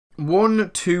1,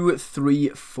 2, 3,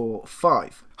 4,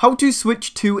 5. How to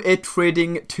switch to a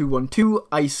Trading212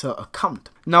 ISA account.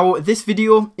 Now this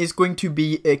video is going to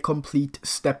be a complete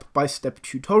step-by-step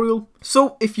tutorial,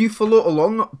 so if you follow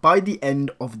along, by the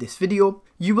end of this video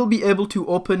you will be able to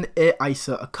open a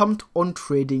ISA account on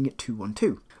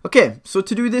Trading212. Okay, so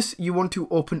to do this you want to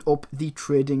open up the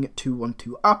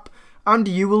Trading212 app and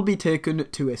you will be taken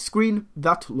to a screen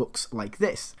that looks like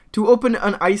this. To open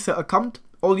an ISA account,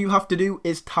 all you have to do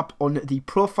is tap on the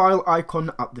profile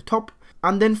icon at the top,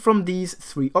 and then from these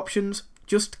three options,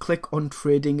 just click on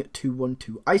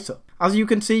Trading212 ISA. As you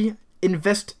can see,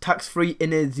 invest tax-free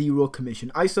in a zero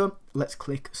commission ISA. Let's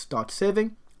click Start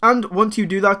Saving. And once you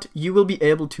do that, you will be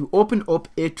able to open up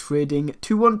a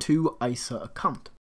Trading212 ISA account.